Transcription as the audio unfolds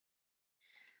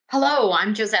Hello,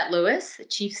 I'm Josette Lewis,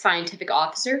 Chief Scientific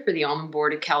Officer for the Almond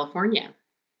Board of California.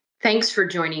 Thanks for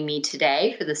joining me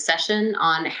today for the session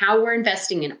on how we're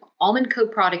investing in almond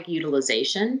co-product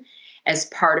utilization as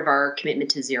part of our commitment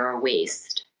to zero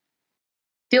waste.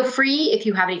 Feel free, if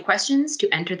you have any questions, to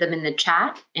enter them in the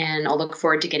chat, and I'll look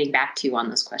forward to getting back to you on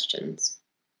those questions.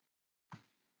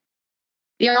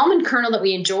 The almond kernel that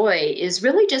we enjoy is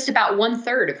really just about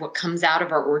 1/3 of what comes out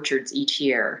of our orchards each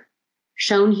year.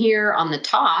 Shown here on the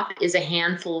top is a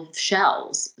handful of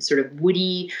shells, sort of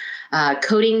woody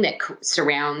coating that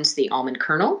surrounds the almond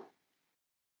kernel.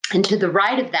 And to the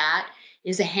right of that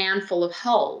is a handful of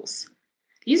hulls.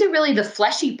 These are really the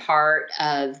fleshy part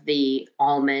of the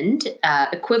almond,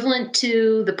 equivalent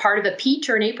to the part of a peach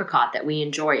or an apricot that we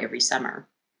enjoy every summer.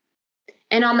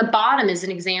 And on the bottom is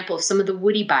an example of some of the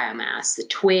woody biomass, the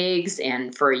twigs,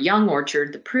 and for a young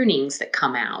orchard, the prunings that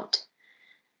come out.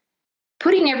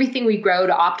 Putting everything we grow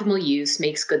to optimal use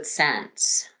makes good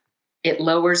sense. It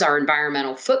lowers our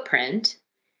environmental footprint,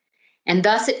 and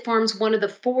thus it forms one of the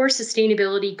 4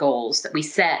 sustainability goals that we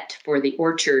set for the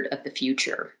orchard of the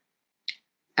future.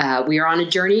 We are on a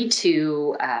journey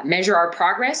to measure our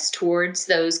progress towards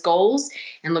those goals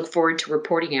and look forward to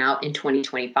reporting out in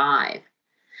 2025.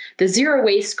 The zero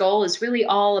waste goal is really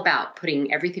all about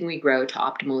putting everything we grow to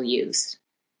optimal use.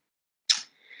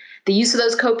 The use of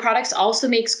those co-products also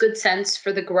makes good sense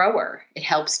for the grower. It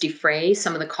helps defray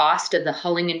some of the cost of the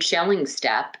hulling and shelling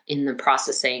step in the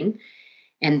processing,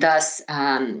 and thus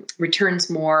returns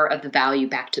more of the value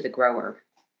back to the grower.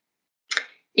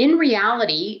 In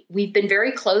reality, we've been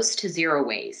very close to zero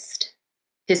waste.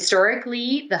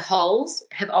 Historically, the hulls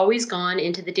have always gone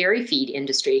into the dairy feed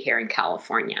industry here in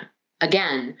California.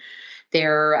 Again,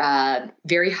 they're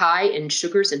very high in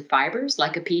sugars and fibers,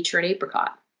 like a peach or an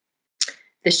apricot.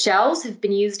 The shells have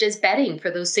been used as bedding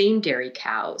for those same dairy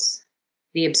cows.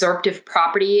 The absorptive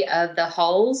property of the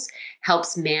hulls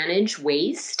helps manage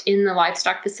waste in the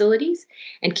livestock facilities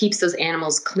and keeps those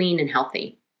animals clean and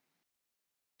healthy.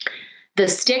 The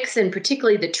sticks, and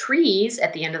particularly the trees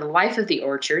at the end of the life of the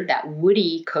orchard, that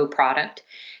woody co-product,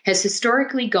 has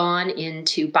historically gone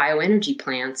into bioenergy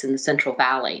plants in the Central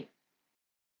Valley.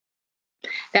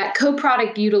 That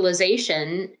co-product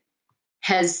utilization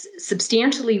has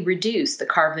substantially reduced the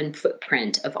carbon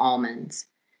footprint of almonds.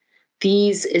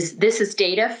 This is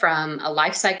data from a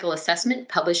life cycle assessment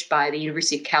published by the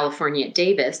University of California at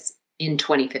Davis in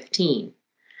 2015.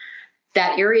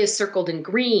 That area circled in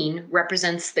green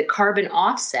represents the carbon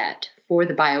offset for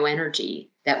the bioenergy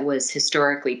that was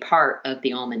historically part of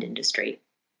the almond industry.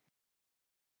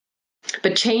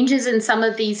 But changes in some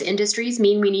of these industries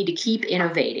mean we need to keep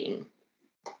innovating.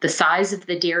 The size of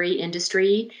the dairy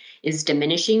industry is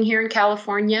diminishing here in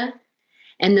California,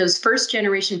 and those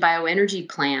first-generation bioenergy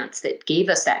plants that gave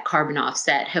us that carbon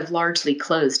offset have largely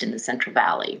closed in the Central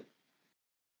Valley.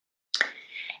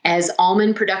 As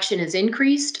almond production has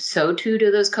increased, so too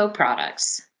do those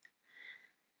co-products.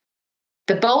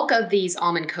 The bulk of these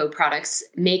almond co-products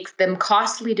make them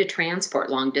costly to transport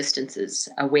long distances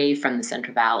away from the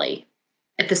Central Valley.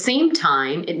 At the same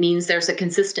time, it means there's a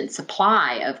consistent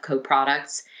supply of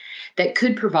co-products that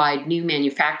could provide new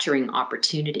manufacturing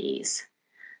opportunities.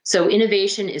 So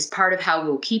innovation is part of how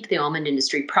we'll keep the almond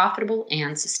industry profitable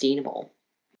and sustainable.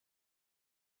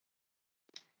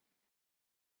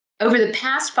 Over the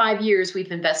past 5 years,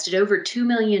 we've invested over $2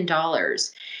 million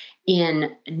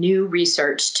in new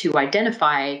research to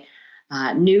identify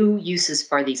new uses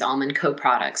for these almond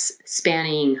co-products,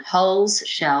 spanning hulls,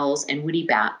 shells, and woody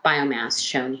biomass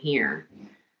shown here.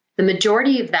 The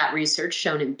majority of that research,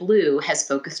 shown in blue, has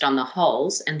focused on the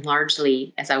hulls and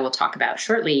largely, as I will talk about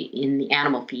shortly, in the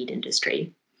animal feed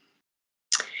industry.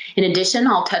 In addition,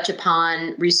 I'll touch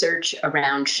upon research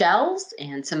around shells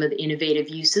and some of the innovative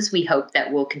uses we hope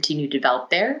that will continue to develop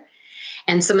there,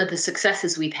 and some of the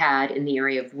successes we've had in the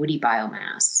area of woody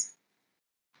biomass.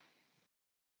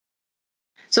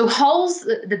 So hulls,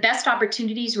 the best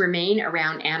opportunities remain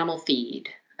around animal feed.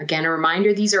 Again, a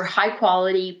reminder, these are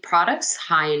high-quality products,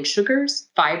 high in sugars,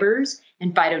 fibers,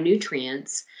 and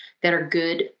phytonutrients that are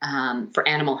good for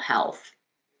animal health.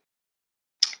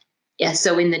 Yeah,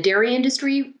 so in the dairy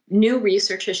industry, new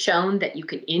research has shown that you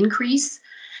can increase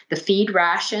the feed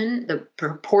ration, the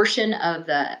proportion of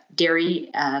the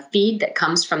dairy feed that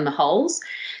comes from the hulls,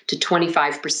 to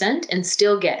 25% and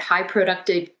still get high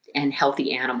productive and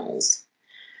healthy animals.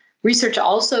 Research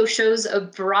also shows a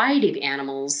variety of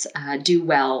animals do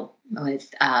well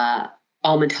with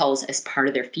almond hulls as part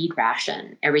of their feed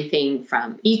ration. Everything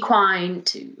from equine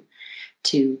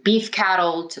to beef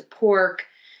cattle to pork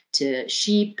to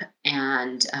sheep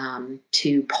and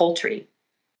to poultry.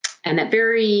 And that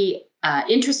very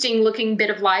interesting looking bit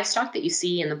of livestock that you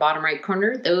see in the bottom right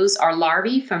corner, those are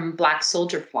larvae from black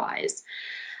soldier flies,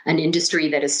 an industry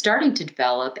that is starting to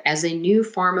develop as a new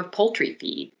form of poultry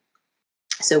feed.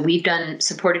 So we've done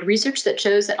supported research that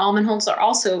shows that almond hulls are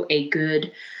also a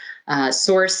good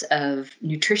source of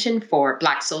nutrition for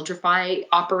black soldier fly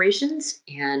operations,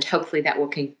 and hopefully that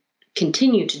will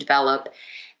continue to develop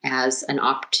as an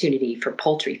opportunity for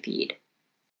poultry feed.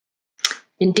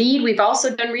 Indeed, we've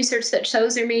also done research that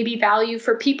shows there may be value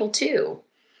for people too.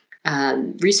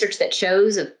 Research that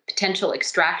shows a potential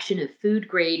extraction of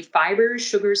food-grade fibers,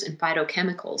 sugars, and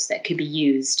phytochemicals that could be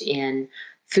used in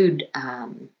food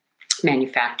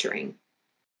manufacturing.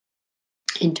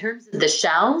 In terms of the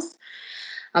shells,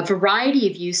 a variety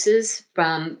of uses,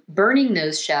 from burning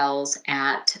those shells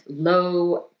at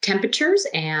low temperatures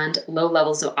and low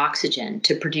levels of oxygen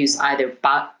to produce either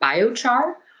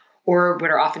biochar or what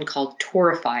are often called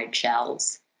torrefied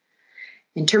shells.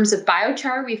 In terms of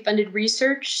biochar, we funded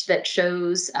research that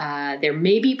shows there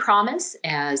may be promise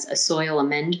as a soil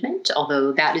amendment,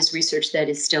 although that is research that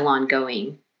is still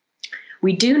ongoing.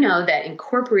 We do know that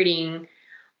incorporating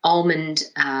almond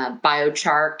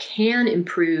biochar can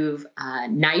improve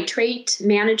nitrate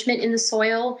management in the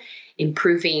soil,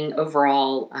 improving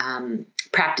overall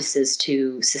practices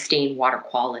to sustain water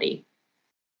quality.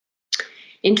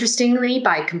 Interestingly,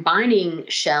 by combining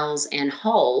shells and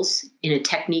hulls in a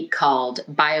technique called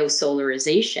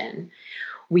biosolarization,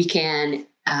 we can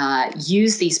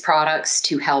use these products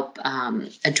to help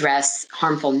address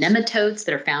harmful nematodes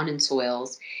that are found in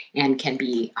soils and can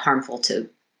be harmful to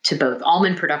both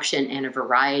almond production and a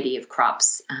variety of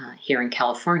crops here in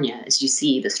California, as you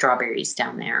see the strawberries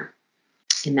down there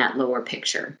in that lower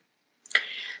picture.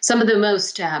 Some of the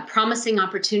most promising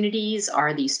opportunities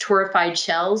are these torrefied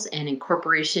shells and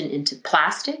incorporation into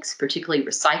plastics, particularly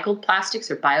recycled plastics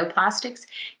or bioplastics,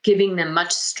 giving them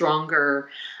much stronger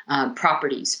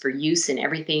properties for use in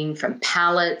everything from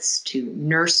pallets to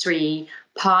nursery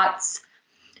pots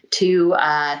to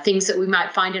things that we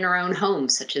might find in our own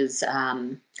homes, such as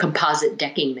composite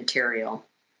decking material.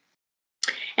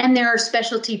 And there are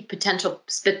specialty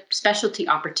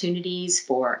opportunities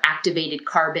for activated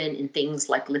carbon in things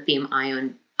like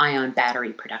lithium-ion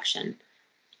battery production.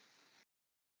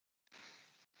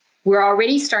 We're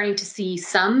already starting to see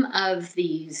some of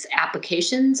these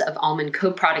applications of almond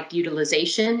co-product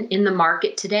utilization in the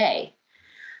market today.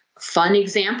 Fun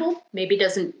example, maybe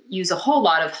doesn't use a whole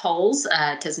lot of hulls,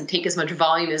 doesn't take as much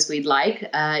volume as we'd like,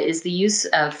 is the use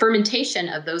of fermentation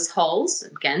of those hulls.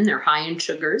 Again, they're high in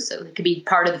sugar, so it could be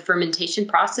part of the fermentation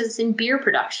process in beer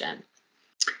production.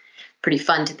 Pretty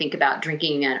fun to think about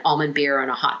drinking an almond beer on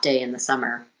a hot day in the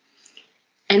summer.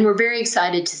 And we're very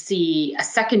excited to see a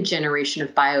second generation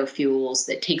of biofuels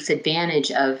that takes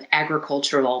advantage of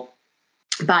agricultural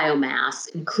biomass,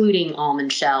 including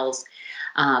almond shells,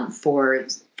 for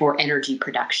energy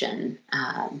production.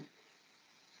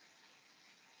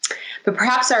 But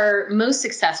perhaps our most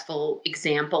successful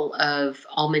example of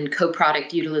almond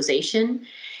co-product utilization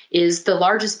is the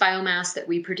largest biomass that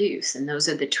we produce, and those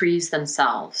are the trees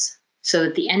themselves. So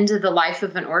at the end of the life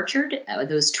of an orchard,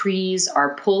 those trees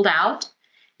are pulled out,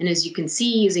 and as you can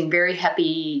see, using very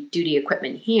heavy-duty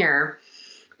equipment here,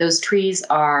 those trees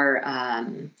are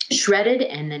shredded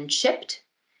and then chipped.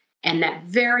 And that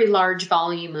very large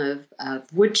volume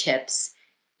of wood chips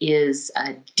is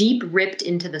deep ripped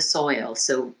into the soil,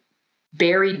 so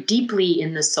buried deeply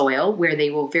in the soil where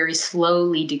they will very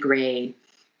slowly degrade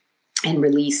and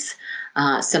release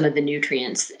some of the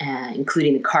nutrients,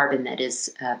 including the carbon that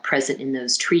is present in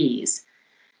those trees.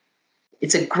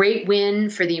 It's a great win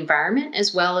for the environment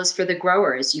as well as for the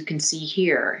grower, as you can see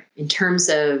here. In terms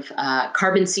of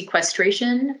carbon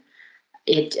sequestration,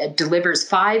 it delivers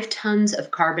 5 tons of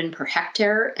carbon per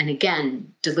hectare, and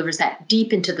again, delivers that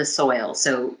deep into the soil,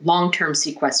 so long-term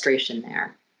sequestration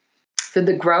there. For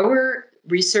the grower,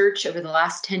 research over the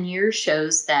last 10 years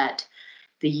shows that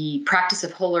the practice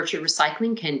of whole orchard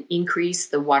recycling can increase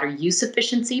the water use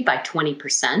efficiency by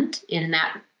 20% in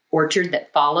that orchard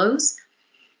that follows.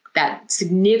 That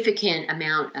significant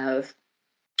amount of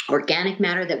organic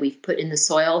matter that we've put in the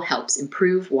soil helps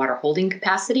improve water holding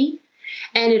capacity.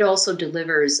 And it also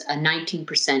delivers a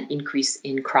 19% increase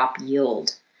in crop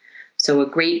yield. So a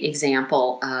great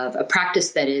example of a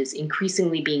practice that is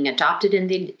increasingly being adopted in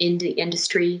the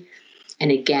industry.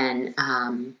 And again,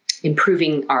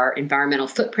 improving our environmental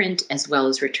footprint as well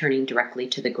as returning directly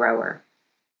to the grower.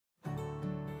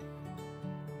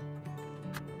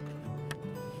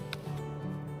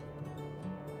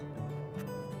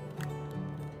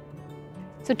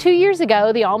 So 2 years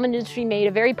ago, the almond industry made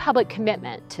a very public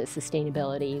commitment to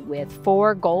sustainability with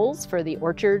 4 goals for the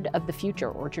Orchard of the Future,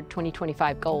 Orchard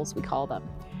 2025 goals we call them.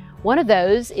 One of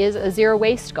those is a zero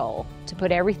waste goal, to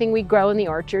put everything we grow in the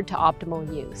orchard to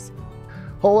optimal use.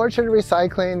 Whole orchard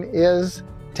recycling is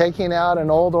taking out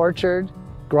an old orchard,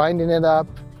 grinding it up,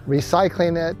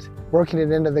 recycling it, working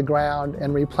it into the ground,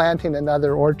 and replanting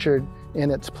another orchard in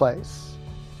its place.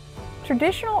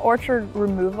 Traditional orchard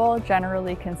removal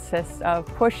generally consists of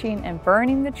pushing and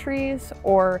burning the trees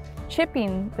or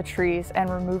chipping the trees and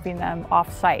removing them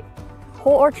off-site.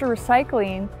 Whole orchard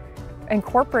recycling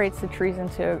incorporates the trees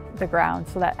into the ground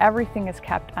so that everything is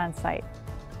kept on site.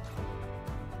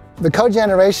 The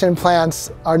cogeneration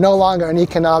plants are no longer an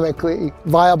economically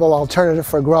viable alternative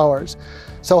for growers.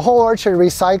 So whole orchard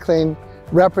recycling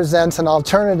represents an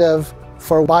alternative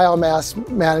for biomass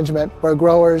management where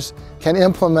growers can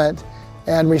implement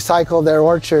and recycle their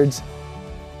orchards.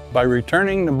 By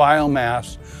returning the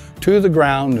biomass to the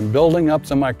ground and building up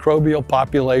the microbial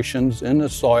populations in the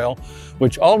soil,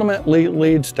 which ultimately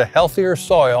leads to healthier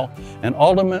soil and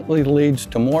ultimately leads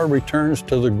to more returns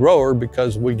to the grower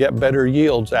because we get better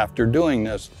yields after doing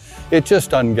this. It just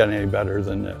doesn't get any better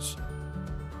than this.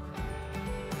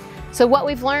 So what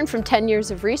we've learned from 10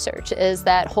 years of research is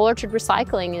that whole orchard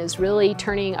recycling is really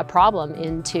turning a problem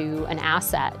into an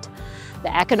asset.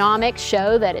 The economics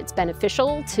show that it's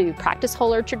beneficial to practice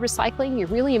whole orchard recycling. You're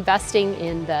really investing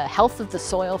in the health of the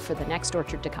soil for the next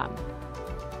orchard to come.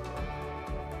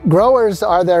 Growers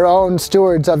are their own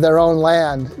stewards of their own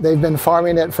land. They've been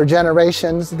farming it for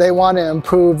generations. They want to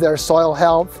improve their soil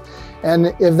health.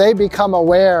 And if they become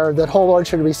aware that whole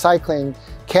orchard recycling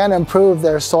can improve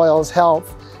their soil's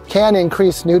health, can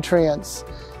increase nutrients,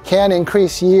 can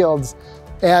increase yields,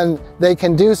 and they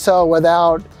can do so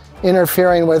without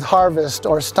interfering with harvest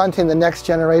or stunting the next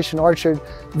generation orchard,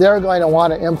 they're going to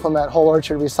want to implement whole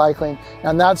orchard recycling,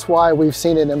 and that's why we've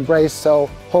seen it embraced so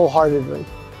wholeheartedly.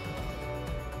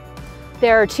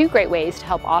 There are 2 great ways to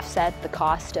help offset the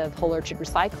cost of whole orchard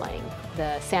recycling.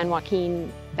 The San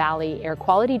Joaquin Valley Air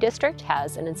Quality District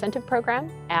has an incentive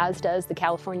program, as does the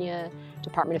California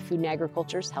Department of Food and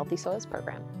Agriculture's Healthy Soils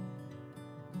program.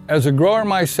 As a grower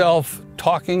myself,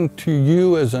 talking to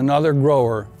you as another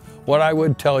grower, what I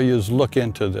would tell you is look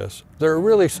into this. There are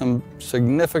really some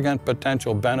significant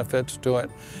potential benefits to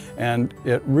it, and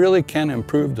it really can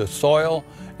improve the soil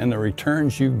and the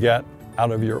returns you get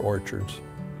out of your orchards.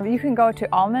 You can go to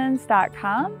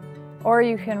almonds.com or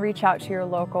you can reach out to your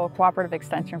local cooperative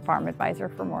extension farm advisor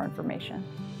for more information.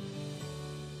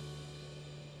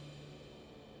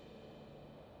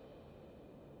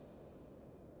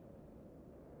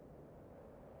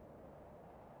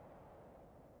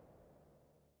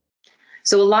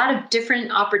 So a lot of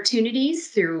different opportunities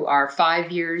through our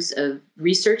 5 years of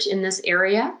research in this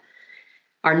area.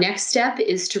 Our next step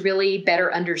is to really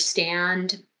better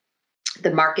understand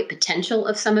the market potential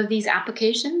of some of these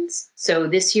applications. So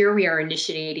this year we are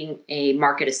initiating a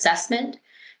market assessment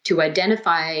to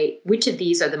identify which of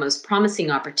these are the most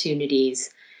promising opportunities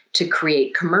to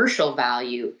create commercial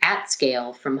value at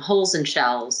scale from hulls and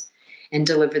shells and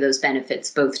deliver those benefits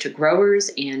both to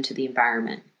growers and to the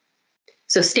environment.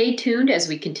 So stay tuned as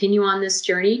we continue on this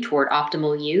journey toward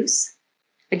optimal use.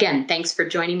 Again, thanks for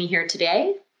joining me here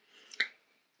today.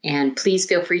 And please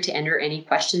feel free to enter any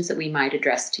questions that we might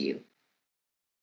address to you.